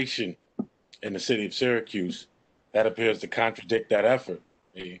centralization in the city of Syracuse, that appears to contradict that effort.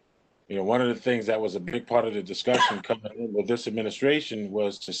 One of the things that was a big part of the discussion coming in with this administration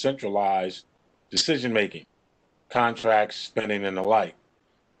was to centralize decision-making, contracts, spending, and the like.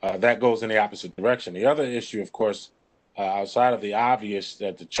 That goes in the opposite direction. The other issue, of course, outside of the obvious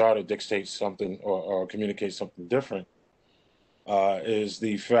that the charter dictates something or communicates something different, is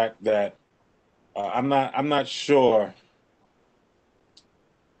the fact that I'm not sure.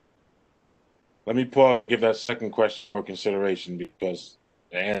 Let me pause, give that second question for consideration because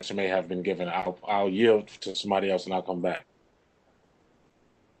the answer may have been given. I'll yield to somebody else and I'll come back.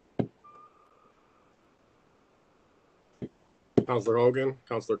 Councilor Hogan,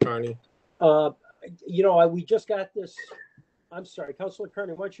 Councilor Carney. We just got this. I'm sorry, Councilor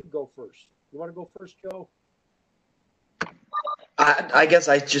Carney, why don't you go first? You want to go first, Joe? I guess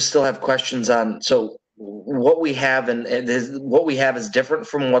I just still have questions on, so what we have and what we have is different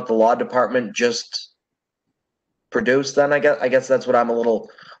from what the law department just produced then, I guess that's what I'm a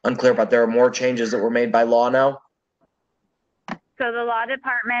little unclear about. There are more changes that were made by law now? So the law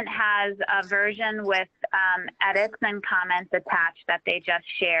department has a version with edits and comments attached that they just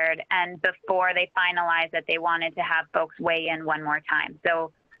shared. And before they finalized it, they wanted to have folks weigh in one more time.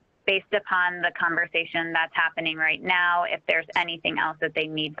 So based upon the conversation that's happening right now, if there's anything else that they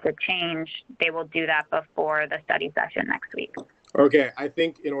need to change, they will do that before the study session next week. Okay, I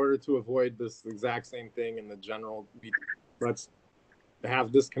think in order to avoid this exact same thing in the general, let's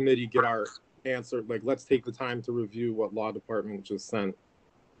have this committee get our answer. Like, let's take the time to review what law department just sent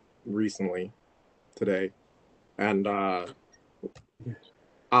recently today, and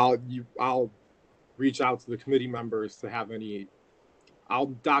I'll reach out to the committee members to have any. I'll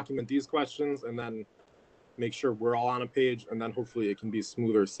document these questions and then make sure we're all on a page, and then hopefully it can be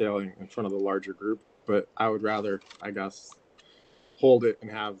smoother sailing in front of the larger group. But I would rather, I guess, hold it and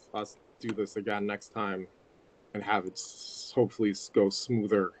have us do this again next time and have it hopefully go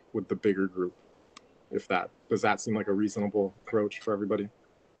smoother with the bigger group. Does that seem like a reasonable approach for everybody?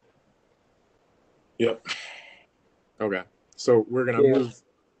 Yep. Okay. So we're going to move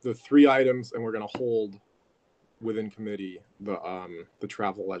the 3 items and we're going to hold within committee the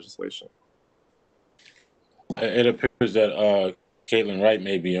travel legislation. It appears that Caitlin Wright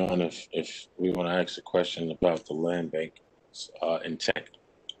may be on if we want to ask a question about the land bank intent.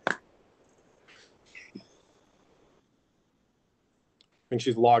 I think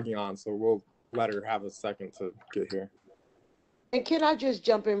she's logging on, so we'll let her have a second to get here. And can I just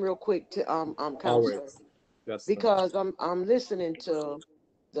jump in real quick to Counselor? Yes. Because I'm listening to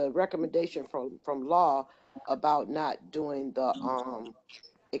the recommendation from law about not doing the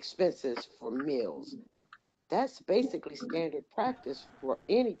expenses for meals. That's basically standard practice for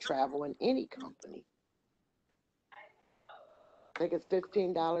any travel in any company. I think it's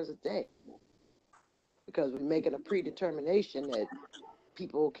 $15 a day because we're making a predetermination that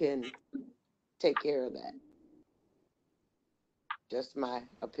people can take care of that. Just my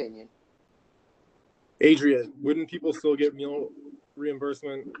opinion. Adria, wouldn't people still get meal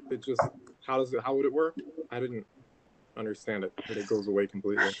reimbursement? How would it work? I didn't understand it, but it goes away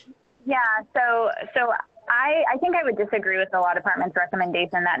completely. Yeah, so I think I would disagree with the law department's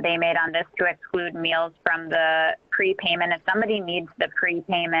recommendation that they made on this to exclude meals from the prepayment. If somebody needs the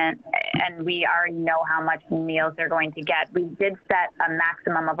prepayment and we already know how much meals they're going to get, we did set a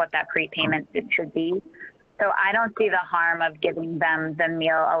maximum of what that prepayment should be. So I don't see the harm of giving them the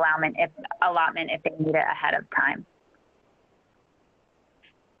meal allotment if they need it ahead of time.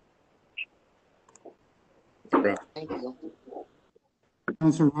 Okay. Thank you.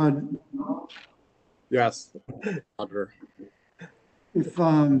 Councilor Rudd. Yes. Auditor. If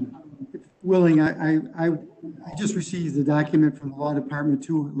willing, I just received the document from the law department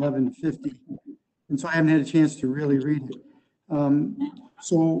 21150, and so I haven't had a chance to really read it.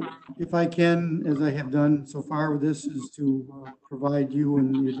 So if I can, as I have done so far with this, is to provide you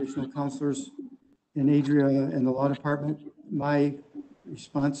and the additional counselors and Adria and the law department my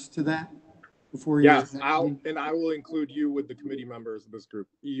response to that before your Yes, next I meeting. will include you with the committee members of this group.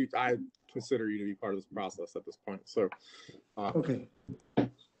 I consider you to be part of this process at this point. So, Okay.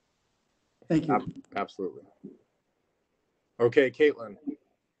 Thank you. Absolutely. Okay, Caitlin,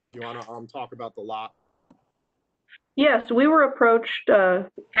 you want to talk about the lot? Yes, we were approached. Can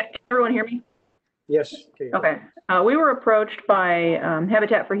everyone hear me? Yes. Okay. We were approached by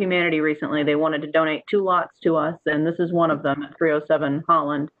Habitat for Humanity recently. They wanted to donate 2 lots to us, and this is one of them at 307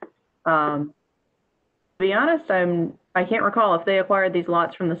 Holland. To be honest, I can't recall if they acquired these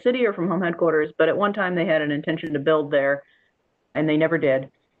lots from the city or from home headquarters, but at one time they had an intention to build there, and they never did.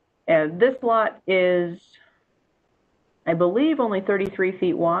 And this lot is, I believe, only 33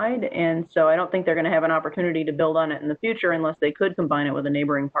 feet wide, and so I don't think they're going to have an opportunity to build on it in the future unless they could combine it with a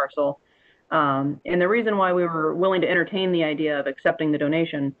neighboring parcel. And the reason why we were willing to entertain the idea of accepting the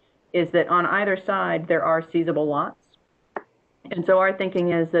donation is that on either side there are seizable lots. And so our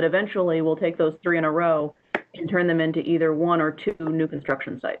thinking is that eventually we'll take those 3 in a row and turn them into either 1 or 2 new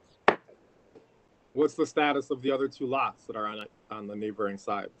construction sites. What's the status of the other 2 lots that are on the neighboring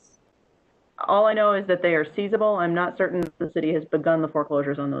sides? All I know is that they are seizable. I'm not certain if the city has begun the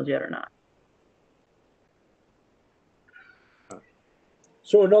foreclosures on those yet or not.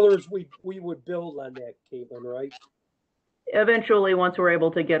 So in other words, we would build on that, Caitlin, right? Eventually, once we're able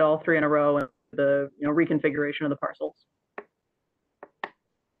to get all 3 in a row and the reconfiguration of the parcels.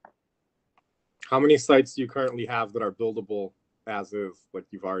 How many sites do you currently have that are buildable as is, like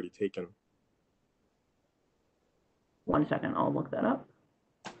you've already taken? 1 second, I'll look that up.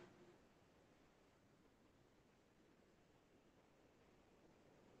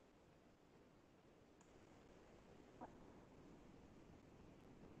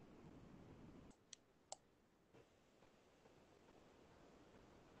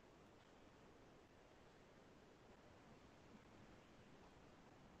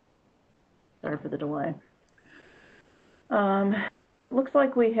 Sorry for the delay. Looks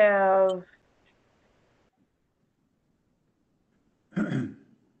like we have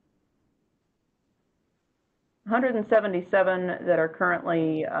 177 that are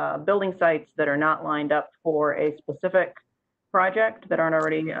currently building sites that are not lined up for a specific project, that aren't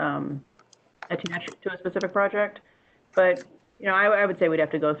already attached to a specific project. But I would say we'd have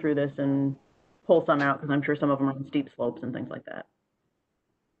to go through this and pull some out because I'm sure some of them are on steep slopes and things like that.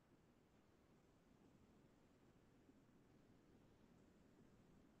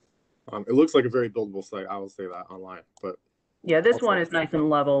 It looks like a very buildable site. I will say that online, but yeah, this one is nice and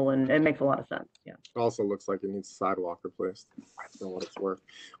level, and it makes a lot of sense. Yeah. It also looks like it needs a sidewalk replaced. For what it's worth.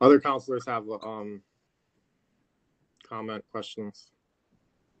 Other counselors have comment, questions?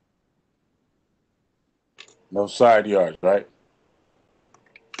 No side yards, right?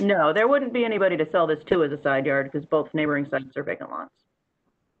 No, there wouldn't be anybody to sell this to as a side yard because both neighboring sites are vacant lots.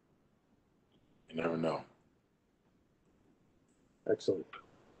 You never know. Excellent.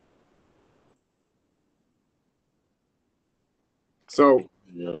 So,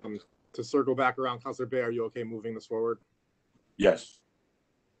 to circle back around, Councilor Bay, are you okay moving this forward? Yes.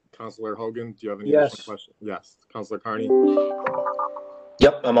 Councilor Hogan, do you have any additional questions? Yes. Councilor Carney?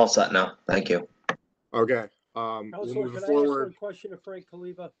 Yep, I'm all set now. Thank you. Okay. Counselor, we'll move can forward. I ask one question to Frank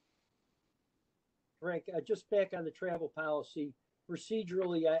Kaliva? Frank, just back on the travel policy,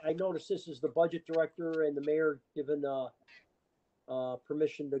 procedurally, I noticed this is the budget director and the mayor given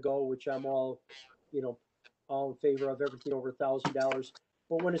permission to go, which I'm all in favor of, everything over $1,000.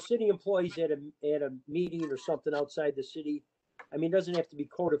 But when a city employee's at a meeting or something outside the city, I mean, it doesn't have to be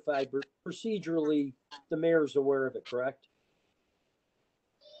codified, but procedurally, the mayor's aware of it, correct?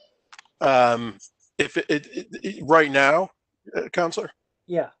 If right now, Counselor?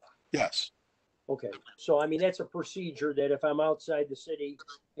 Yeah. Yes. Okay. So, I mean, that's a procedure that if I'm outside the city,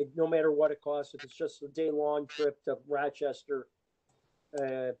 no matter what it costs, if it's just a day-long trip to Rochester,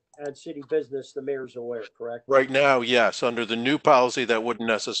 on city business, the mayor's aware, correct? Right now, yes. Under the new policy, that wouldn't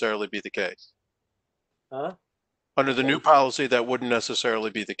necessarily be the case. Huh? Under the new policy, that wouldn't necessarily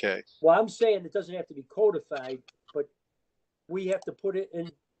be the case. Well, I'm saying it doesn't have to be codified, but we have to put it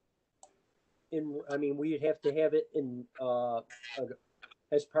in. I mean, we'd have to have it in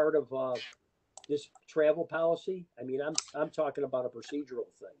as part of this travel policy. I mean, I'm talking about a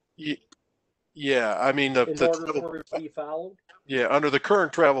procedural thing. Yeah, I mean, in order for it to be followed. Yeah, under the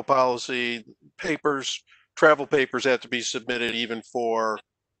current travel policy, travel papers have to be submitted even for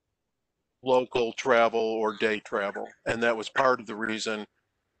local travel or day travel. And that was part of the reason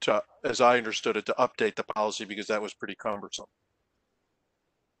to, as I understood it, to update the policy because that was pretty cumbersome.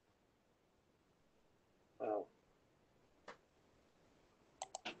 Wow.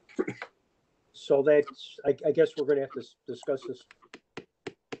 So that's, I guess we're gonna have to discuss this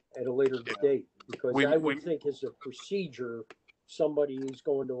at a later date, because I would think as a procedure, somebody who's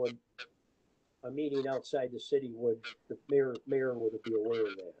going to a meeting outside the city the mayor would be aware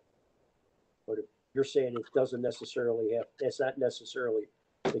of that. But if you're saying it doesn't necessarily that's not necessarily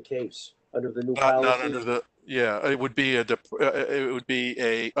the case under the new policy. Not under the, yeah, it would be under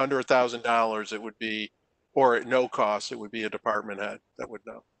 $1,000. It would be, or at no cost, it would be a department head that would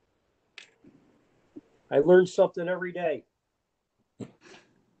know. I learn something every day.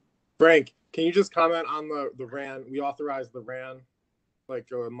 Frank, can you just comment on the RAN? We authorized the RAN like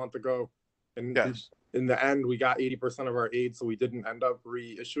a month ago, and yes, in the end, we got 80% of our aid, so we didn't end up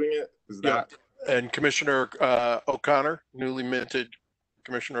reissuing it. Is that? And Commissioner O'Connor, newly minted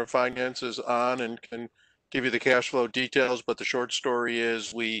Commissioner of Finance, is on and can give you the cash flow details. But the short story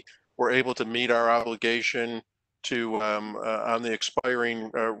is we were able to meet our obligation to on the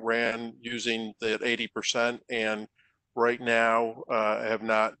expiring RAN using the 80%, and right now have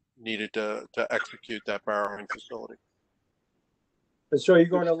not needed to execute that borrowing facility. And so you're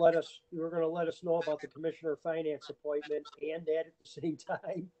going to let us know about the Commissioner of Finance appointment and that at the same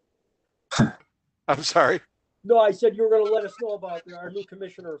time? I'm sorry? No, I said you were going to let us know about our new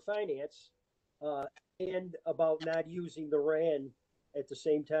Commissioner of Finance and about not using the RAN at the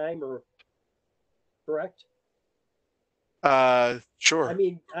same time, or correct? Sure. I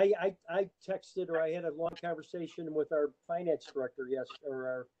mean, I texted, or I had a long conversation with our finance director, or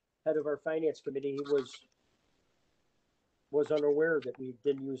our head of our finance committee. He was unaware that we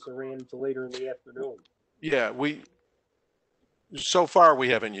didn't use the RAN until later in the afternoon. Yeah, so far we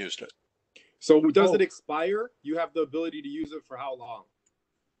haven't used it. So does it expire? You have the ability to use it for how long?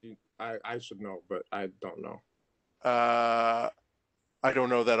 I should know, but I don't know. I don't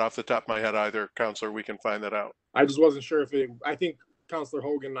know that off the top of my head either, Counselor. We can find that out. I just wasn't sure if I think Counselor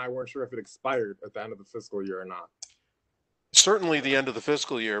Hogan and I weren't sure if it expired at the end of the fiscal year or not. Certainly the end of the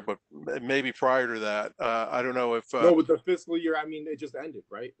fiscal year, but maybe prior to that. I don't know if... No, with the fiscal year, I mean, it just ended,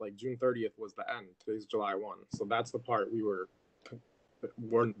 right? Like June 30th was the end. Today's July 1. So that's the part we were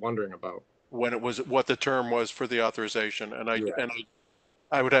wondering about. When it was, what the term was for the authorization. And I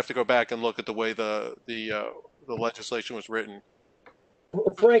would have to go back and look at the way the legislation was written.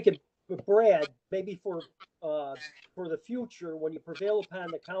 Frank and Brad, maybe for the future, when you prevail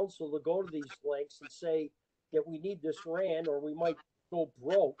upon the council to go to these lengths and say that we need this RAN or we might go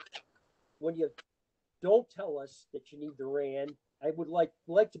broke, when you don't tell us that you need the RAN, I would like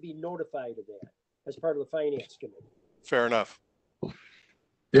to be notified of that as part of the finance committee. Fair enough.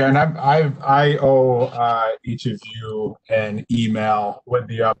 Yeah, and I owe each of you an email with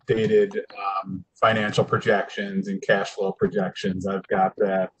the updated financial projections and cash flow projections. I've got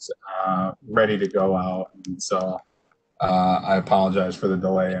that ready to go out, and so I apologize for the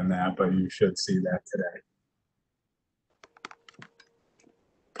delay in that, but you should see that today.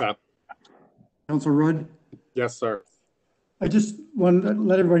 Okay. Councilor Rudd? Yes, sir. I just want to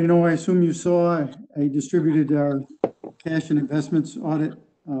let everybody know, I assume you saw, I distributed our cash and investments audit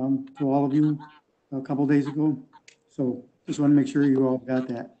to all of you a couple days ago. So just want to make sure you all got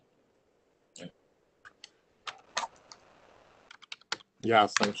that.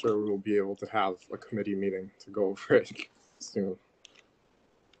 Yes, I'm sure we will be able to have a committee meeting to go over it soon.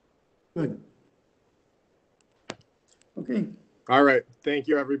 Good. Okay. All right. Thank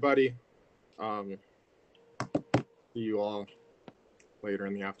you, everybody. See you all later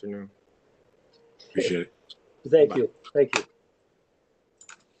in the afternoon. Appreciate it. Thank you. Thank you.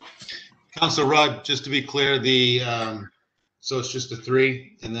 Councilor Rudd, just to be clear, so it's just a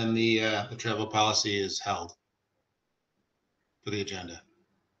 3, and then the travel policy is held for the agenda.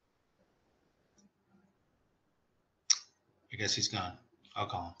 I guess he's gone. I'll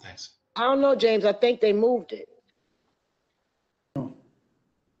call him. Thanks. I don't know, James. I think they moved it.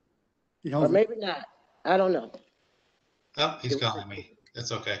 Or maybe not. I don't know. Oh, he's calling me.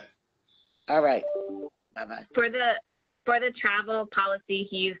 That's okay. All right. Bye-bye. For the travel policy,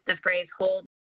 he used the phrase hold